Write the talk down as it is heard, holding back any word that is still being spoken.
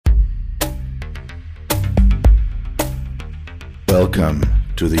Welcome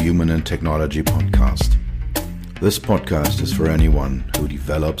to the Human and Technology Podcast. This podcast is for anyone who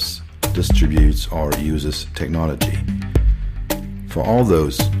develops, distributes, or uses technology. For all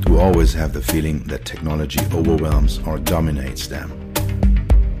those who always have the feeling that technology overwhelms or dominates them.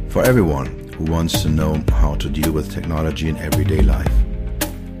 For everyone who wants to know how to deal with technology in everyday life.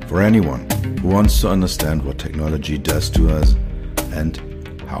 For anyone who wants to understand what technology does to us and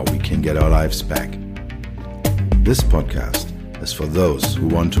how we can get our lives back. This podcast is for those who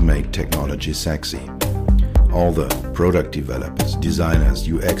want to make technology sexy. All the product developers, designers,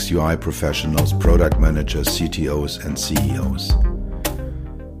 UX, UI professionals, product managers, CTOs, and CEOs.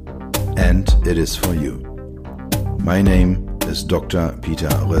 And it is for you. My name is Dr. Peter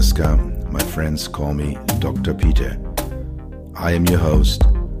Röska. My friends call me Dr. Peter. I am your host,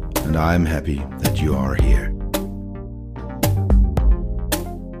 and I am happy that you are here.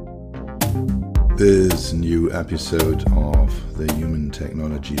 This new episode of the Human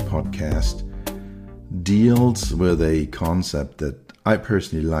Technology Podcast deals with a concept that I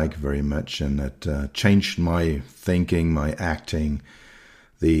personally like very much and that changed my thinking, my acting,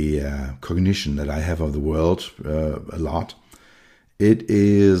 the cognition that I have of the world a lot. It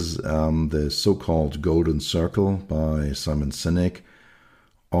is the so-called Golden Circle by Simon Sinek,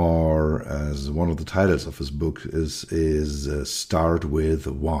 or as one of the titles of his book is Start With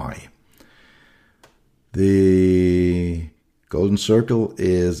Why. The Golden Circle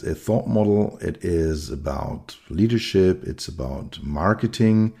is a thought model. It is about leadership. It's about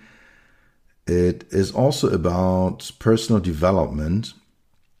marketing. It is also about personal development.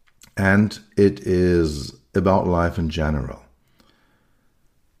 And it is about life in general.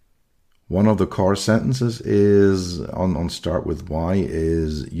 One of the core sentences is on Start With Why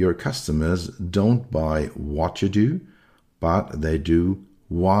is your customers don't buy what you do, but they do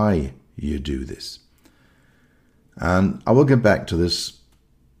why you do this. And I will get back to this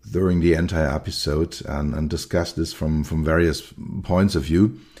during the entire episode and discuss this from various points of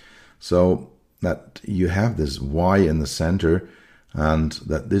view so that you have this why in the center and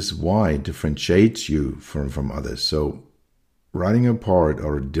that this why differentiates you from others. So writing a part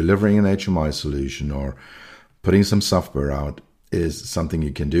or delivering an HMI solution or putting some software out is something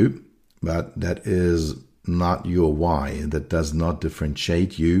you can do, but that is not your why. That does not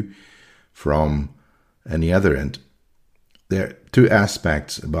differentiate you from any other. And there are two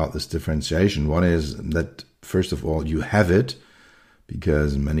aspects about this differentiation. One is that, first of all, you have it,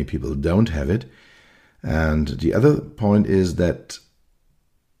 because many people don't have it. And the other point is that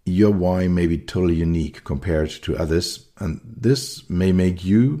your why may be totally unique compared to others. And this may make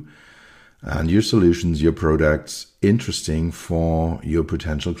you and your solutions, your products, interesting for your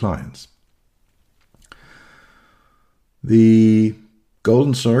potential clients. The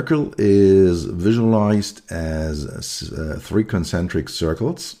Golden Circle is visualized as three concentric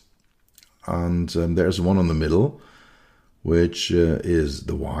circles, and there's one in the middle, which is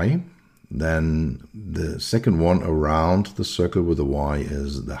the why. Then the second one around the circle with the why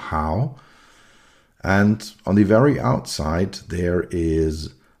is the how. And on the very outside, there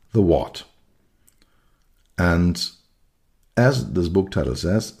is the what. And as this book title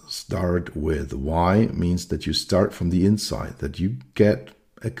says, Start With Why means that you start from the inside, that you get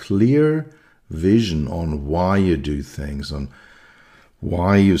a clear vision on why you do things, on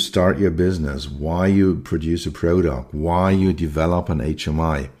why you start your business, why you produce a product, why you develop an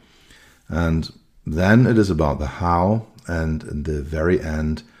HMI. And then it is about the how, and in the very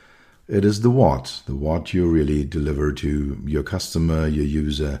end, it is the what you really deliver to your customer, your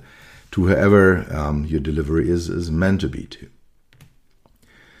user, to whoever your delivery is meant to be to.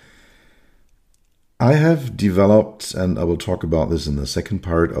 I have developed, and I will talk about this in the second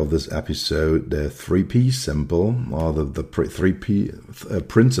part of this episode, the 3P symbol, or the 3P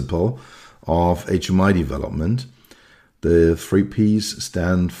principle of HMI development. The 3 Ps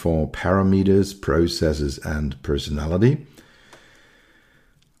stand for parameters, processes, and personality.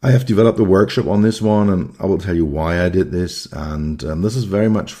 I have developed a workshop on this one, and I will tell you why I did this. And this is very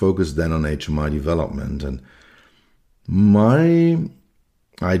much focused then on HMI development. And my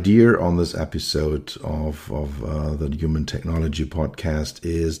idea on this episode of the Human Technology Podcast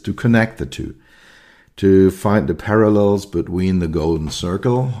is to connect the two, to find the parallels between the Golden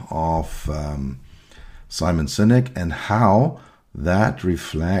Circle of Simon Sinek and how that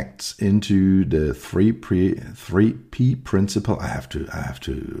reflects into the 3P principle. I have to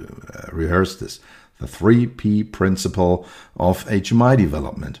rehearse this. The 3P principle of HMI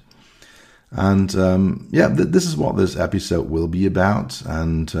development. And this is what this episode will be about,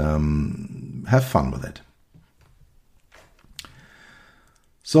 and have fun with it.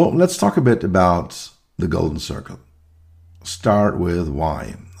 So let's talk a bit about the Golden Circle. start with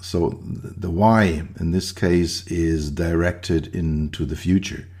why. So the why in this case is directed into the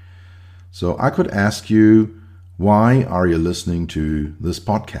future. So I could ask you, why are you listening to this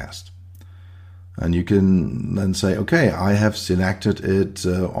podcast? And you can then say, okay, I have selected it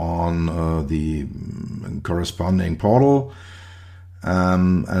on the corresponding portal,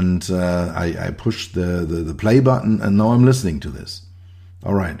 and I pushed the play button, and now I'm listening to this.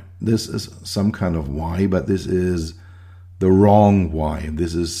 All right, this is some kind of why, but this is the wrong why.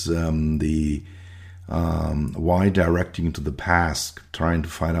 This is the why directing to the past, trying to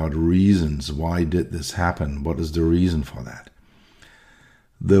find out reasons. Why did this happen? What is the reason for that?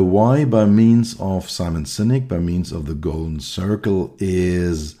 The why by means of Simon Sinek, by means of the golden circle,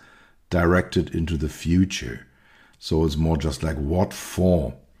 is directed into the future. So it's more just like what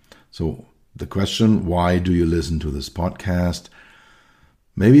for. So the question, why do you listen to this podcast?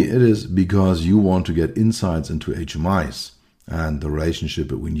 Maybe it is because you want to get insights into HMIs and the relationship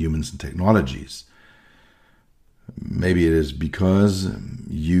between humans and technologies. Maybe it is because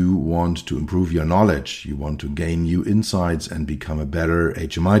you want to improve your knowledge, you want to gain new insights and become a better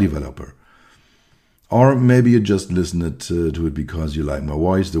HMI developer. Or maybe you just listen to it because you like my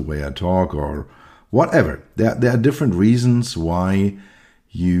voice, the way I talk, or whatever. There are different reasons why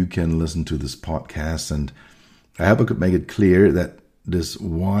you can listen to this podcast, and I hope I could make it clear that this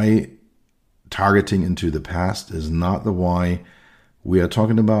why targeting into the past is not the why we are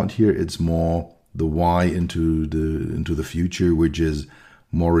talking about here. It's more the why into the future, which is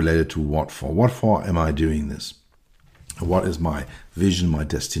more related to what for. What for am I doing this? What is my vision, my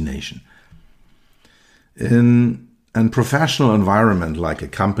destination? In a professional environment like a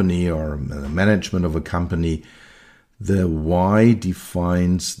company or the management of a company, the why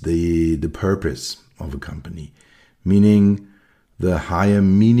defines the purpose of a company, meaning the higher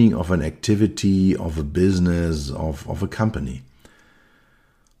meaning of an activity, of a business, of a company.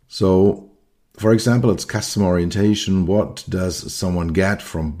 So, for example, it's customer orientation. What does someone get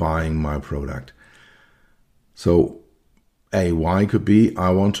from buying my product? So a why could be, I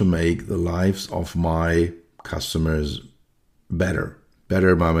want to make the lives of my customers better.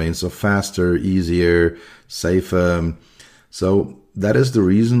 Better by means of faster, easier, safer. So that is the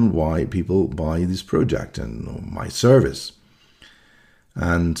reason why people buy this product and my service.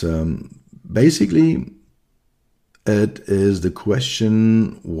 And basically, it is the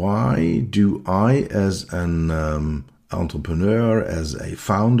question, why do I as an entrepreneur, as a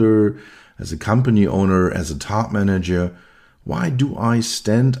founder, as a company owner, as a top manager, why do I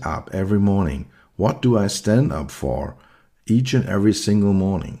stand up every morning? What do I stand up for each and every single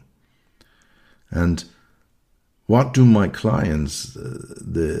morning? And what do my clients,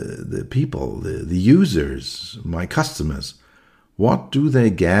 the people, the users, my customers, what do they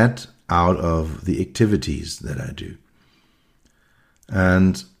get out of the activities that I do?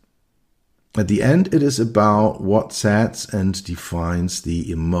 And at the end, it is about what sets and defines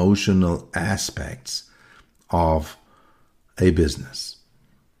the emotional aspects of a business.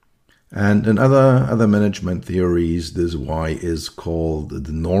 And in other management theories, this why is called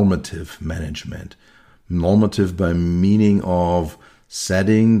the normative management. Normative by meaning of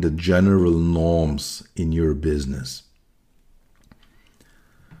setting the general norms in your business.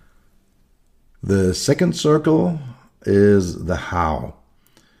 The second circle is the how.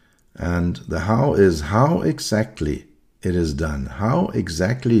 And the how is how exactly it is done. How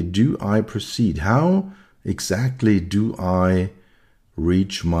exactly do I proceed? How exactly do I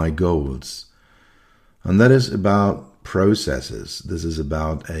reach my goals? And that is about processes. This is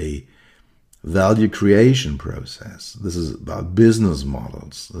about a value creation process. This is about business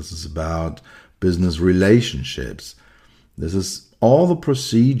models. This is about business relationships. This is all the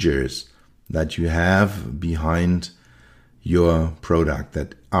procedures that you have behind your product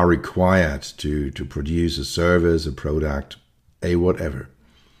that are required to produce a service, a product, a whatever.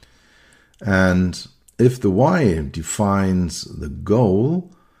 And if the why defines the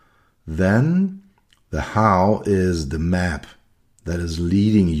goal, then the how is the map that is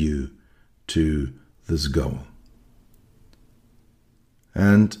leading you to this goal.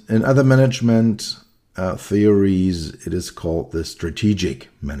 And in other management theories, it is called the strategic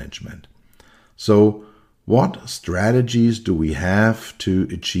management. So what strategies do we have to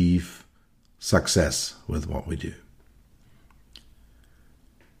achieve success with what we do?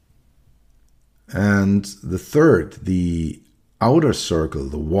 And the third, the outer circle,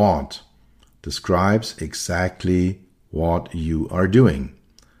 the what, describes exactly what you are doing.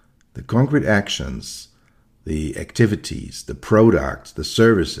 The concrete actions, the activities, the products, the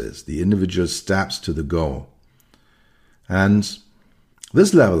services, the individual steps to the goal. And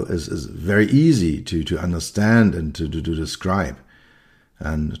This level is very easy to understand and to describe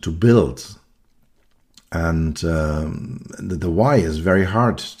and to build. And the why is very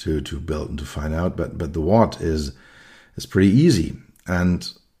hard to build and to find out, but the what is pretty easy.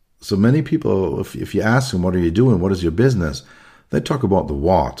 And so many people, if you ask them, what are you doing, what is your business, they talk about the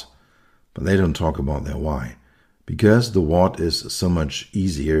what, but they don't talk about their why, because the what is so much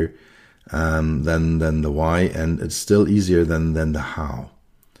easier than the why, and it's still easier than the how.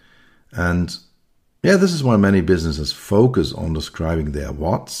 And yeah, this is why many businesses focus on describing their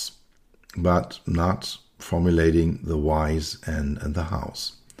whats, but not formulating the whys and the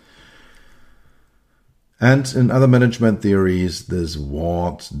hows. And in other management theories, this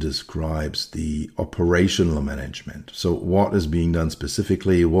what describes the operational management. So what is being done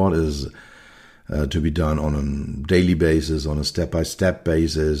specifically, what is to be done on a daily basis, on a step-by-step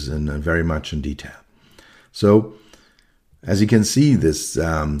basis, and very much in detail. So, as you can see, this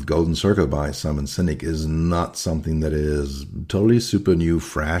Golden Circle by Simon Sinek is not something that is totally super new,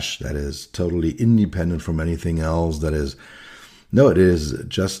 fresh, that is totally independent from anything else. It is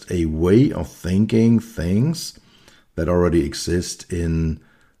just a way of thinking things that already exist in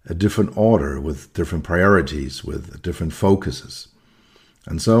a different order, with different priorities, with different focuses.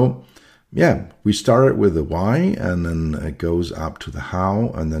 And so, yeah, we started with the why, and then it goes up to the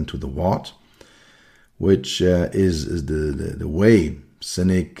how, and then to the what, which is the way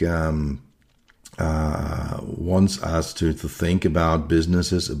Sinek wants us to think about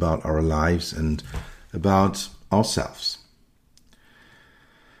businesses, about our lives, and about ourselves.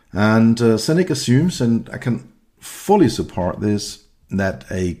 And Sinek assumes, and I can fully support this, that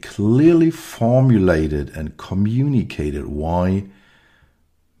a clearly formulated and communicated why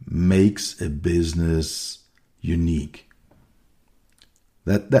makes a business unique.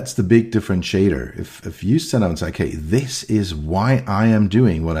 That's the big differentiator. If you stand up and say, okay, this is why I am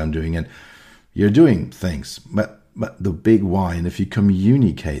doing what I'm doing, and you're doing things, but the big why, and if you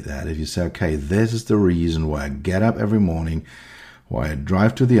communicate that, if you say, okay, this is the reason why I get up every morning, why I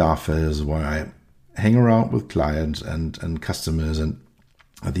drive to the office, why I hang around with clients and customers, and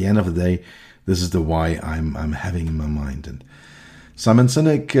at the end of the day, this is the why I'm having in my mind. And Simon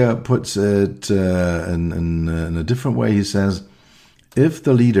Sinek puts it in a different way. He says, if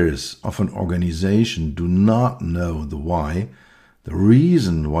the leaders of an organization do not know the why, the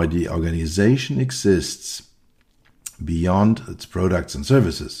reason why the organization exists beyond its products and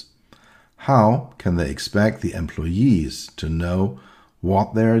services, how can they expect the employees to know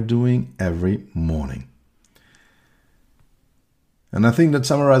what they are doing every morning? And I think that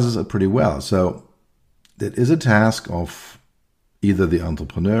summarizes it pretty well. So it is a task of either the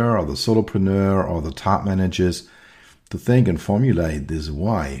entrepreneur or the solopreneur or the top managers to think and formulate this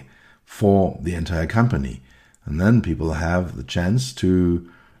why for the entire company. And then people have the chance to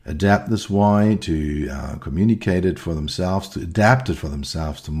adapt this why, to communicate it for themselves, to adapt it for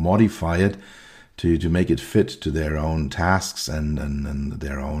themselves, to modify it, to make it fit to their own tasks and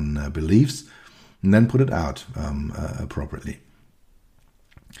their own beliefs, and then put it out appropriately.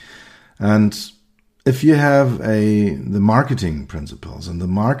 And if you have the marketing principles, and the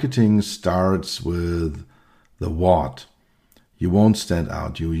marketing starts with the what, you won't stand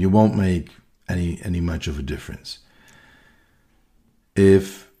out. You won't make any much of a difference.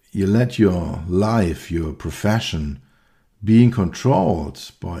 If you let your life, your profession, being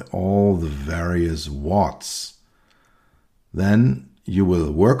controlled by all the various whats, then you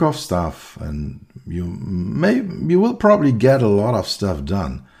will work off stuff, and you will probably get a lot of stuff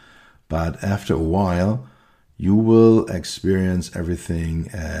done. But after a while, you will experience everything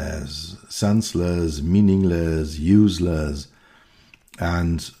as senseless, meaningless, useless.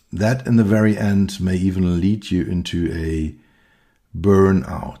 And that in the very end may even lead you into a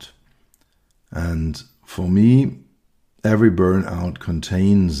burnout. And for me, every burnout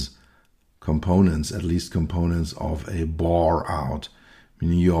contains components, at least components of a bore out.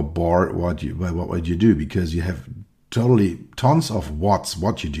 Meaning you are bored by what you do, because you have tons of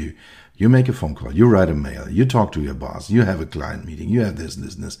what you do. You make a phone call, you write a mail, you talk to your boss, you have a client meeting, you have this and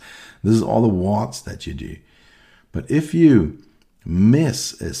this and this. This is all the whats that you do. But if you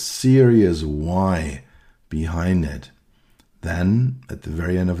miss a serious why behind it, then at the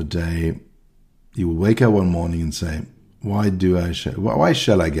very end of the day, you will wake up one morning and say, why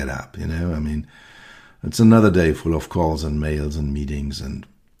shall I get up? It's another day full of calls and mails and meetings, and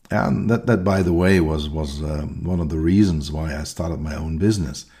that by the way was one of the reasons why I started my own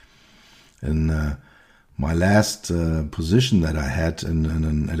business. In my last position that I had in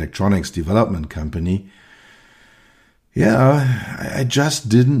an electronics development company, Yeah, I just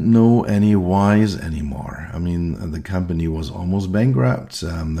didn't know any whys anymore. I mean, the company was almost bankrupt.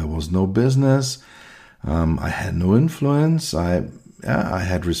 There was no business. I had no influence. I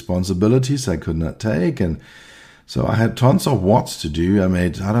had responsibilities I could not take. And so I had tons of what's to do. I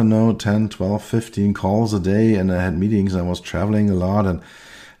made, I don't know, 10, 12, 15 calls a day, and I had meetings. I was traveling a lot, and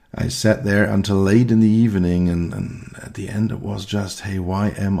I sat there until late in the evening. And at the end, it was just, hey,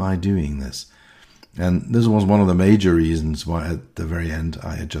 why am I doing this? And this was one of the major reasons why at the very end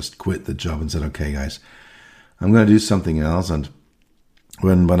I had just quit the job and said, okay, guys, I'm going to do something else. And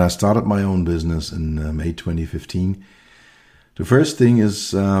when I started my own business in May 2015, the first thing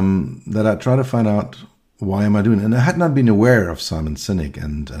is that I try to find out why am I doing it. And I had not been aware of Simon Sinek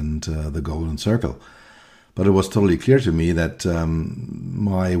and the Golden Circle. But it was totally clear to me that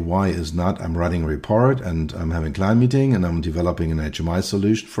my why is not I'm writing a report and I'm having a client meeting and I'm developing an HMI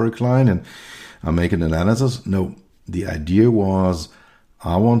solution for a client and I'm making an analysis. No, the idea was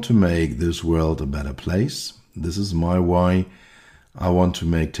I want to make this world a better place. This is my why. I want to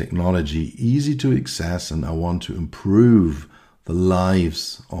make technology easy to access, and I want to improve the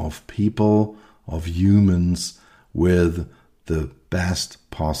lives of people, of humans, with the best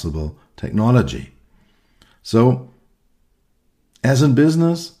possible technology. So, as in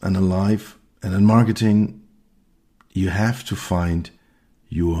business and in life and in marketing, you have to find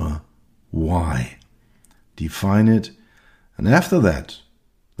your why. Define it. And after that,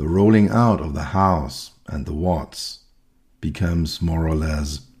 the rolling out of the hows and the whats becomes more or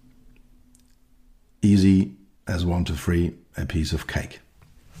less easy as 1, 2, 3, a piece of cake.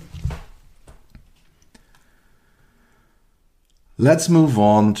 Let's move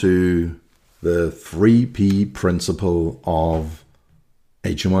on to the 3P principle of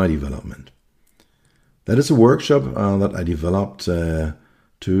HMI development. That is a workshop that I developed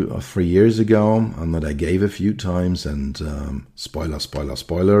 2 or 3 years ago and that I gave a few times. And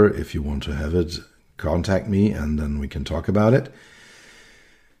spoiler, if you want to have it, contact me and then we can talk about it.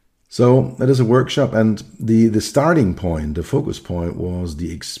 So that is a workshop, and the starting point, the focus point was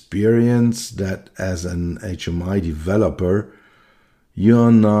the experience that as an HMI developer,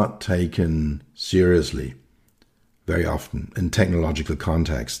 you're not taken seriously very often in technological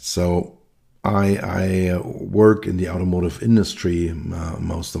contexts. So I work in the automotive industry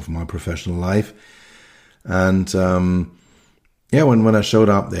most of my professional life. And when I showed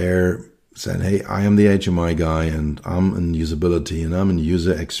up there, said, hey, I am the HMI guy and I'm in usability and I'm in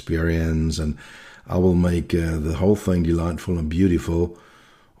user experience and I will make the whole thing delightful and beautiful.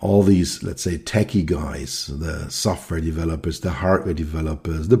 All these, let's say, techie guys, the software developers, the hardware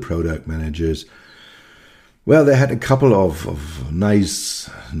developers, the product managers, well, they had a couple of nice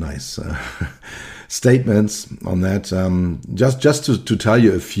statements on that. Just to tell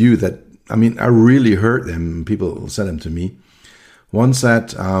you a few that, I mean, I really heard them. People said them to me. One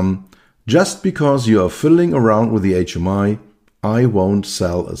said, just because you are fiddling around with the HMI, I won't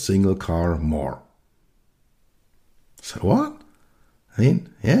sell a single car more. So what? I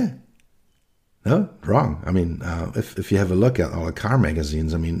mean, yeah. No, wrong. I mean, if you have a look at all the car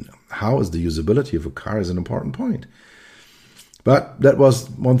magazines, I mean, how is the usability of a car is an important point. But that was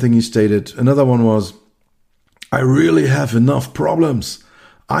one thing he stated. Another one was, I really have enough problems.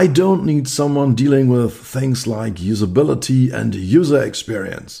 I don't need someone dealing with things like usability and user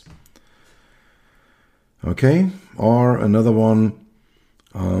experience. Okay, or another one,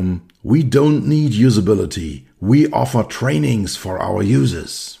 we don't need usability. We offer trainings for our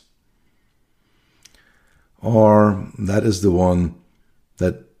users. Or that is the one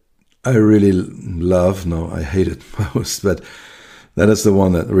that I really love. No, I hate it most, but that is the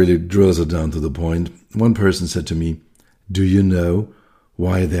one that really drills it down to the point. One person said to me, do you know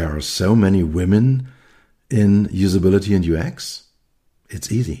why there are so many women in usability and UX?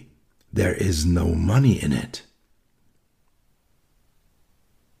 It's easy. There is no money in it.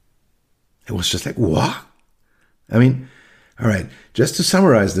 It was just like, what? I mean, all right, just to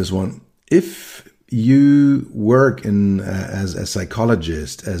summarize this one, if you work in as a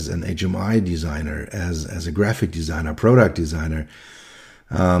psychologist, as an HMI designer, as a graphic designer, product designer,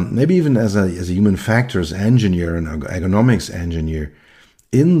 maybe even as a human factors engineer and ergonomics engineer,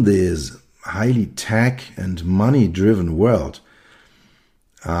 in this highly tech and money-driven world,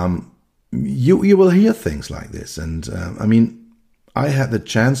 you will hear things like this. And I mean, I had the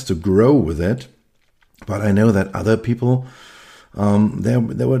chance to grow with it, but I know that other people, they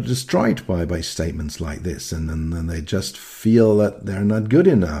were destroyed by statements like this, and then they just feel that they're not good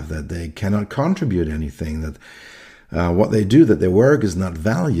enough, that they cannot contribute anything, that what they do, that their work is not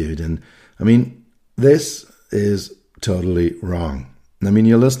valued. And I mean, this is totally wrong. I mean,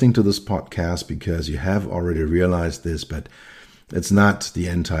 you're listening to this podcast because you have already realized this, but it's not the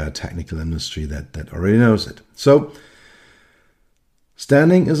entire technical industry that already knows it. So,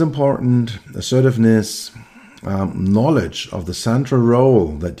 standing is important, assertiveness, knowledge of the central role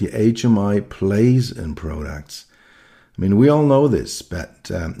that the HMI plays in products. I mean, we all know this,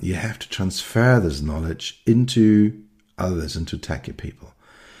 but you have to transfer this knowledge into others, into techie people.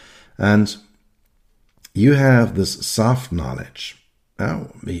 And you have this soft knowledge,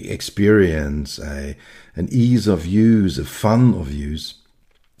 the experience, an ease of use, a fun of use,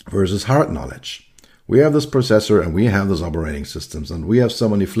 versus hard knowledge. We have this processor and we have those operating systems and we have so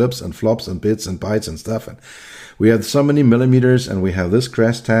many flips and flops and bits and bytes and stuff. And we have so many millimeters and we have this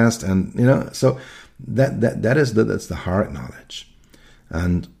crash test and, so that's the hard knowledge.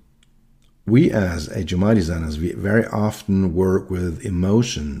 And we as HMI designers, we very often work with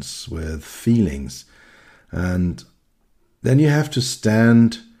emotions, with feelings. And then you have to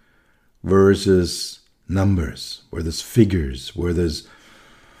stand versus numbers, where there's figures, where there's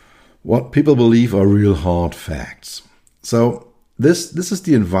what people believe are real hard facts. So this is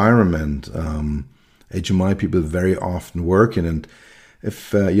the environment HMI people very often work in. And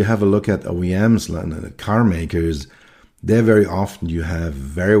if you have a look at OEMs, like car makers, there very often you have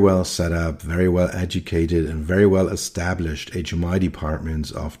very well set up, very well educated, and very well established HMI departments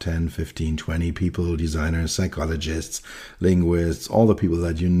of 10, 15, 20 people, designers, psychologists, linguists, all the people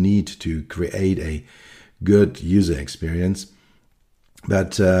that you need to create a good user experience.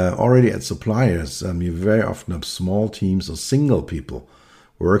 But already at suppliers, you very often have small teams or single people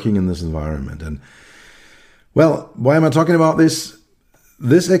working in this environment. And, well, why am I talking about this?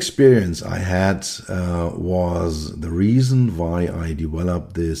 This experience I had was the reason why I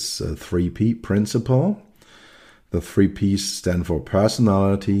developed this 3P principle. The 3 P's stand for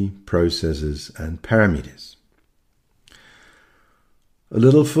personality, processes, and parameters. A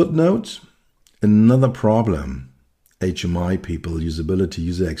little footnote, another problem HMI people, usability,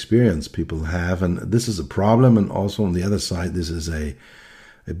 user experience people have, and this is a problem, and also on the other side, this is a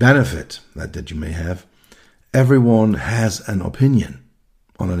benefit that you may have. Everyone has an opinion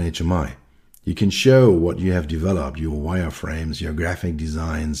on an HMI. You can show what you have developed, your wireframes, your graphic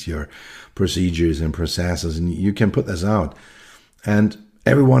designs, your procedures and processes, and you can put this out. And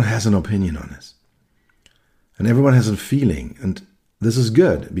everyone has an opinion on this. And everyone has a feeling. And this is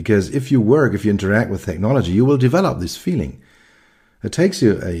good, because if you interact with technology, you will develop this feeling. It takes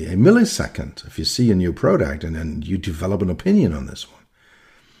you a millisecond if you see a new product and then you develop an opinion on this one.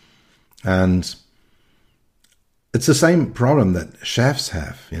 And it's the same problem that chefs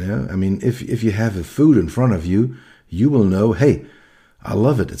have, I mean, if you have a food in front of you, you will know, hey, I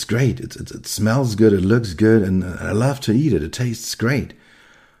love it. It's great. It smells good. It looks good. And I love to eat it. It tastes great.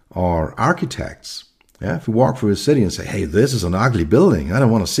 Or architects. Yeah, if you walk through a city and say, hey, this is an ugly building. I don't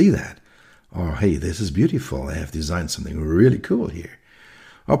want to see that. Or, hey, this is beautiful. They have designed something really cool here.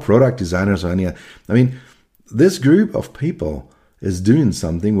 Or product designers or any. I mean, this group of people is doing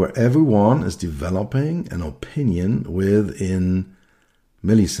something where everyone is developing an opinion within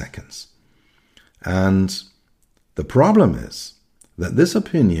milliseconds. And the problem is that this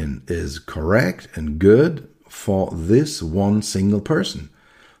opinion is correct and good for this one single person.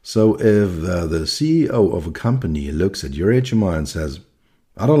 So if the CEO of a company looks at your HMI and says,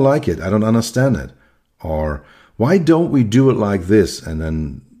 I don't like it, I don't understand it, or why don't we do it like this, and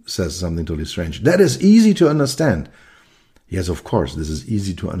then says something totally strange, that is easy to understand. Yes, of course, this is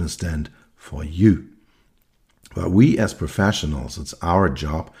easy to understand for you. But we as professionals, it's our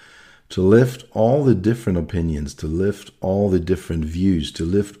job to lift all the different opinions, to lift all the different views, to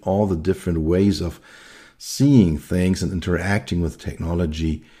lift all the different ways of seeing things and interacting with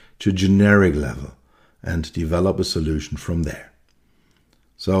technology to a generic level and develop a solution from there.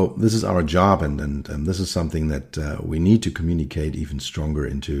 So this is our job, and this is something that we need to communicate even stronger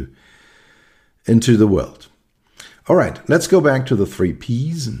into the world. All right, let's go back to the 3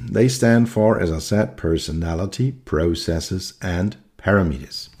 P's. They stand for, as I said, personality, processes, and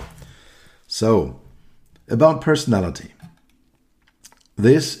parameters. So, about personality.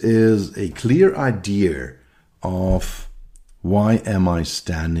 This is a clear idea of why am I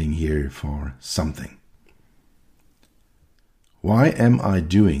standing here for something? Why am I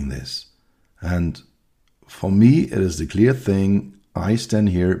doing this? And for me, it is the clear thing. I stand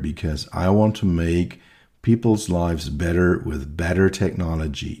here because I want to make people's lives better with better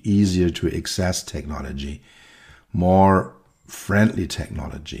technology, easier to access technology, more friendly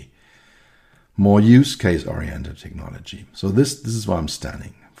technology, more use case oriented technology. So this is what I'm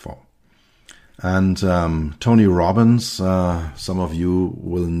standing for. And Tony Robbins, some of you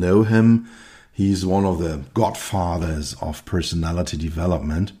will know him. He's one of the godfathers of personality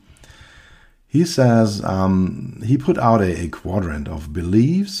development. He says he put out a quadrant of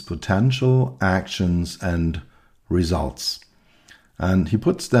beliefs, potential, actions, and results. And he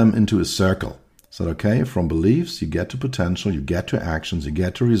puts them into a circle. So, okay, from beliefs, you get to potential, you get to actions, you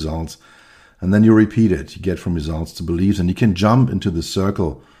get to results, and then you repeat it. You get from results to beliefs, and you can jump into the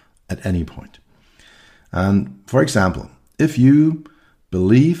circle at any point. And for example, if you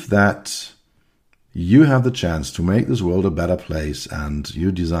believe that you have the chance to make this world a better place and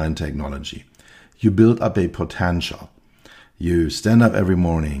you design technology, you build up a potential, you stand up every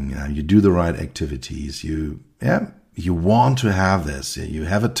morning, you do the right activities, you want to have this, you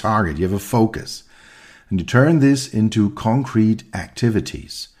have a target, you have a focus, and you turn this into concrete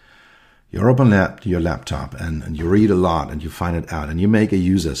activities. You open your laptop and you read a lot and you find it out and you make a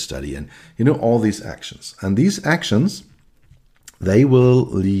user study and all these actions. And these actions, they will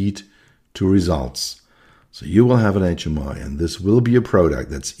lead to results. So you will have an HMI and this will be a product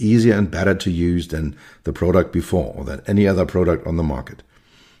that's easier and better to use than the product before or than any other product on the market.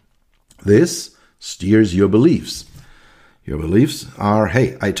 This steers your beliefs. Your beliefs are,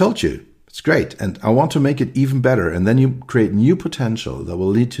 hey, I told you, it's great, and I want to make it even better. And then you create new potential that will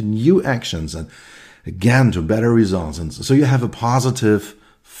lead to new actions and, again, to better results. And so you have a positive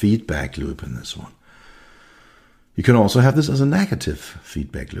feedback loop in this one. You can also have this as a negative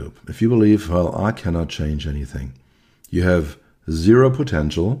feedback loop. If you believe, well, I cannot change anything, you have zero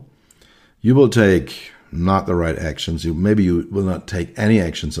potential, you will take not the right actions, maybe you will not take any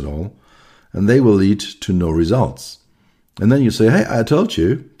actions at all, and they will lead to no results. And then you say, hey, I told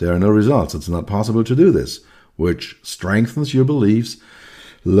you there are no results. It's not possible to do this, which strengthens your beliefs,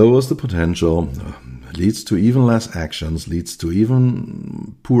 lowers the potential, leads to even less actions, leads to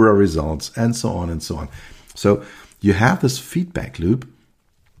even poorer results, and so on and so on. So you have this feedback loop,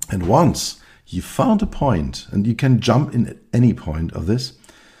 and once you found a point, and you can jump in at any point of this,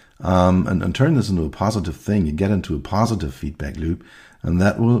 and turn this into a positive thing, you get into a positive feedback loop, and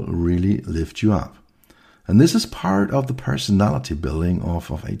that will really lift you up. And this is part of the personality building of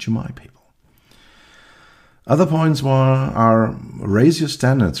HMI people. Other points are raise your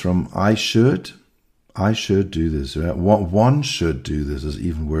standards from I should do this. What one should do this is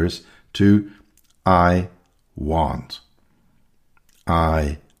even worse, to I want,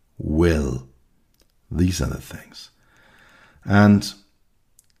 I will. These are the things. And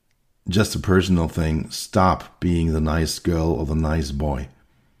just a personal thing, stop being the nice girl or the nice boy.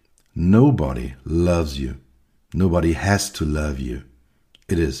 Nobody loves you. Nobody has to love you.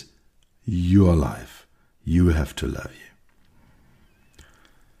 It is your life. You have to love you.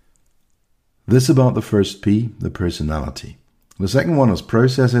 This about the first P, the personality. The second one is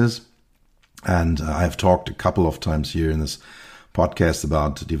processes. And I've talked a couple of times here in this podcast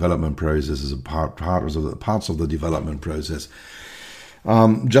about development processes, parts of the development process.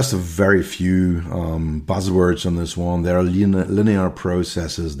 Just a very few buzzwords on this one. There are linear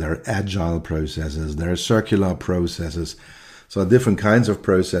processes, there are agile processes, there are circular processes. So different kinds of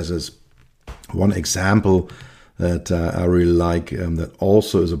processes. One example that I really like, that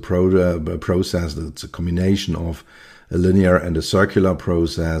also is a process that's a combination of a linear and a circular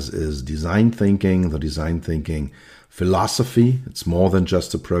process, is design thinking. The design thinking philosophy, it's more than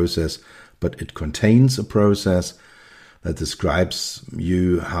just a process, but it contains a process that describes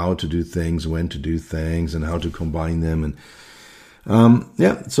you how to do things, when to do things, and how to combine them.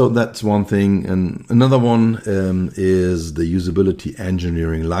 And so that's one thing. And another one is the usability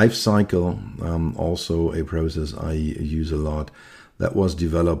engineering life cycle, also a process I use a lot. That was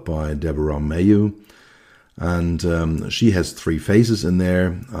developed by Deborah Mayo. And she has 3 phases in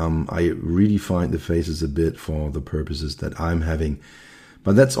there. I redefined the phases a bit for the purposes that I'm having.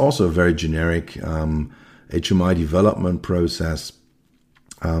 But that's also a very generic HMI development process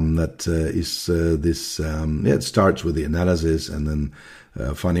that is this. It starts with the analysis and then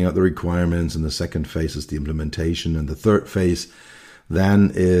finding out the requirements. And the second phase is the implementation. And the third phase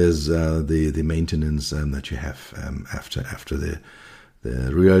then is the maintenance that you have after the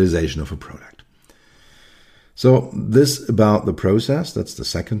realization of a product. So this about the process, that's the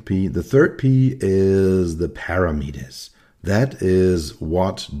second P. The third P is the parameters. That is,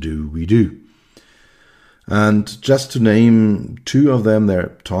 what do we do? And just to name 2 of them, there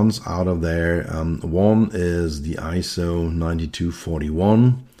are tons out of there. One is the ISO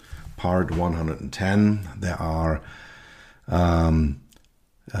 9241, part 110. There are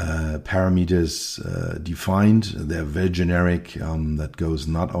parameters defined. They're very generic. That goes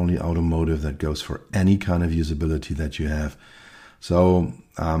not only automotive, that goes for any kind of usability that you have. So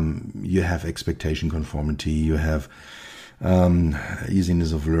you have expectation conformity, you have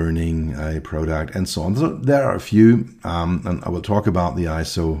easiness of learning a product, and so on. So there are a few, and I will talk about the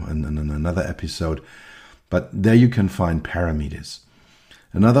ISO in another episode, but there you can find parameters.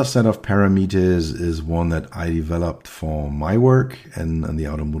 Another set of parameters is one that I developed for my work in the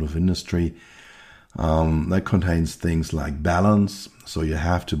automotive industry. That contains things like balance. So you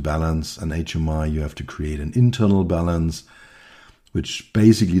have to balance an HMI, you have to create an internal balance, which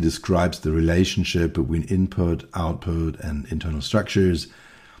basically describes the relationship between input, output, and internal structures,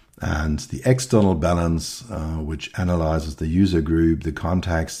 and the external balance, which analyzes the user group, the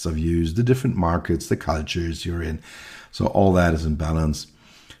contexts of use, the different markets, the cultures you're in. So all that is in balance.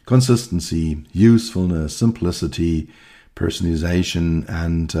 Consistency, usefulness, simplicity, personalization,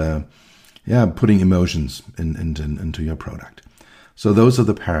 and putting emotions into your product. So those are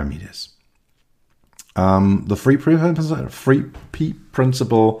the parameters. The three P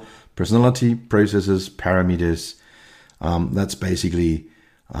principle, personality, processes, parameters, that's basically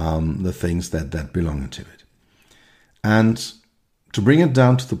the things that belong into it. And to bring it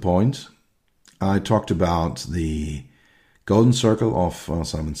down to the point, I talked about the golden circle of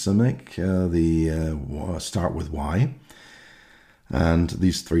Simon Sinek, the start with why. And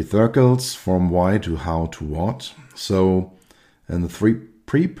these three circles from why to how to what. So, and the three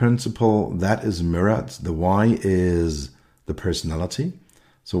P-principle, that is mirrored. The why is the personality.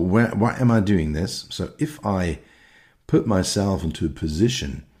 So why am I doing this? So if I put myself into a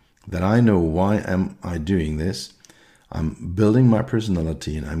position that I know why am I doing this, I'm building my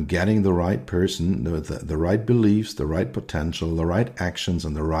personality and I'm getting the right person, the right beliefs, the right potential, the right actions,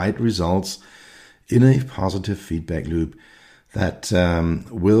 and the right results in a positive feedback loop that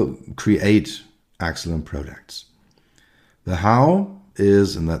will create excellent products. The how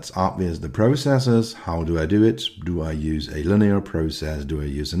is, and that's obvious, the processes. How do I do it? Do I use a linear process? Do I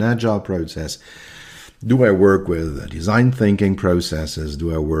use an agile process? Do I work with design thinking processes?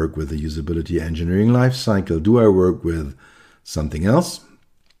 Do I work with the usability engineering life cycle? Do I work with something else?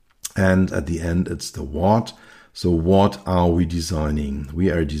 And at the end, it's the what. So what are we designing? We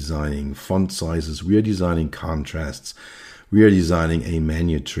are designing font sizes. We are designing contrasts. We are designing a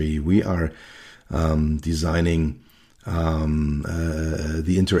menu tree. We are designing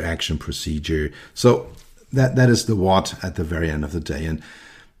the interaction procedure. So that is the what at the very end of the day. And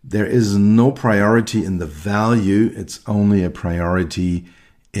there is no priority in the value. It's only a priority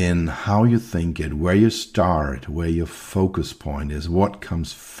in how you think it, where you start, where your focus point is, what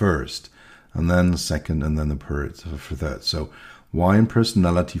comes first, and then second, and then the third. So why and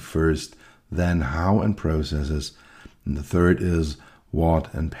personality first, then how and processes, and the third is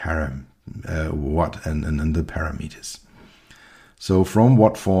what and the parameters. So from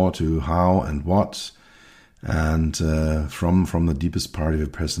what for to how and what, and from the deepest part of your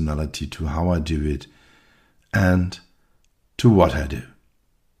personality to how I do it, and to what I do.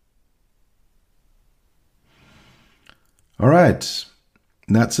 All right,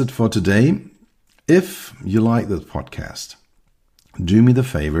 that's it for today. If you like this podcast, do me the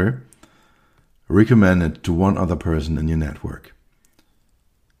favor, recommend it to one other person in your network.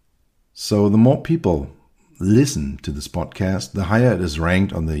 So the more people listen to this podcast, the higher it is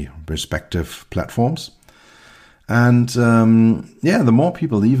ranked on the respective platforms. And the more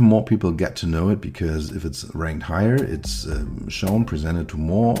people, even more people get to know it, because if it's ranked higher, it's shown, presented to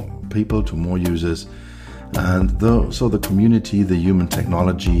more people, to more users. And so the community, the human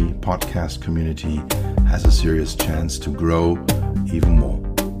technology podcast community, has a serious chance to grow even more.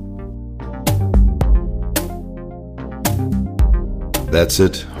 That's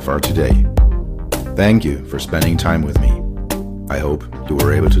it for today. Thank you for spending time with me. I hope you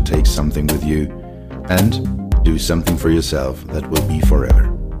were able to take something with you and do something for yourself that will be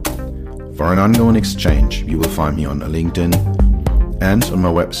forever. For an ongoing exchange, you will find me on LinkedIn and on my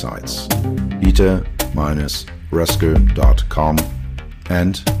websites, peter-rusker.com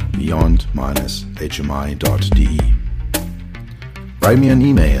and beyond-hmi.de. Write me an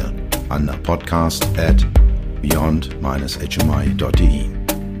email under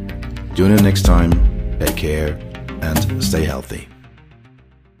podcast@beyond-hmi.de. Tune in next time, take care, and stay healthy.